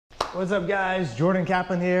What's up guys, Jordan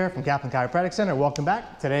Kaplan here from Kaplan Chiropractic Center. Welcome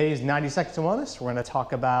back. Today's 90 Seconds to Wellness. We're going to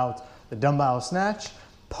talk about the dumbbell snatch,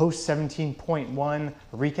 post 17.1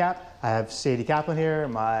 recap. I have Sadie Kaplan here,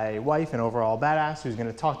 my wife and overall badass, who's going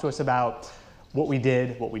to talk to us about what we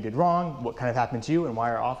did wrong, what kind of happened to you, and why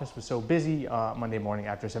our office was so busy Monday morning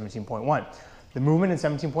after 17.1. The movement in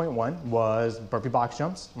 17.1 was burpee box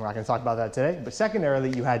jumps. We're not going to talk about that today, but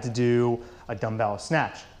secondarily, you had to do a dumbbell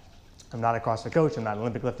snatch. I'm not a CrossFit coach, I'm not an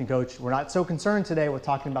Olympic lifting coach. We're not so concerned today with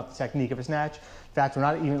talking about the technique of a snatch. In fact, we're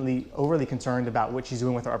not even overly concerned about what she's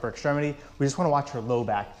doing with her upper extremity. We just want to watch her low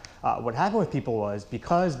back. What happened with people was,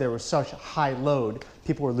 because there was such high load,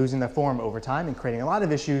 people were losing their form over time and creating a lot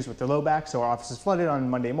of issues with their low back. So our office is flooded on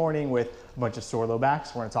Monday morning with a bunch of sore low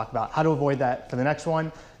backs. We're going to talk about how to avoid that for the next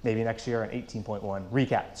one, maybe next year, an 18.1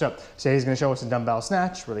 recap. So Sadie's going to show us a dumbbell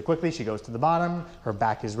snatch really quickly. She goes to the bottom, her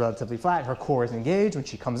back is relatively flat, her core is engaged. When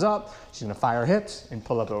she comes up, she's going to fire her hips and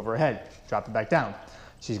pull up over her head, drop it back down.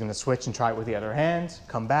 She's going to switch and try it with the other hand,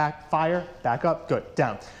 come back, fire, back up, good,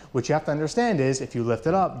 down. What you have to understand is, if you lift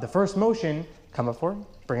it up, the first motion, come up forward,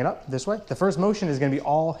 bring it up this way. The first motion is going to be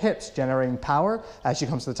all hips, generating power. As she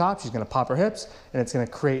comes to the top, she's going to pop her hips, and it's going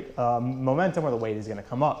to create momentum where the weight is going to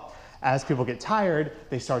come up. As people get tired,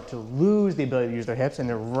 they start to lose the ability to use their hips, and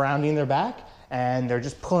they're rounding their back, and they're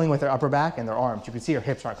just pulling with their upper back and their arms. You can see your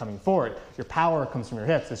hips aren't coming forward. Your power comes from your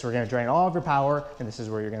hips. This is where you're going to drain all of your power, and this is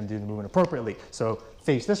where you're going to do the movement appropriately. So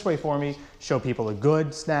face this way for me, show people a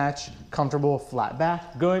good snatch, comfortable, flat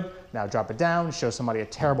back, good. Now drop it down, show somebody a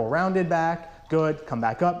terrible rounded back, good, come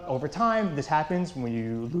back up. Over time, this happens when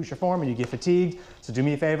you lose your form and you get fatigued. So do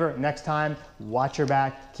me a favor, next time, watch your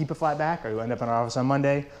back, keep a flat back, or you'll end up in our office on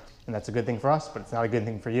Monday, and that's a good thing for us, but it's not a good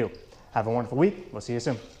thing for you. Have a wonderful week. We'll see you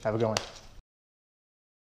soon. Have a good one.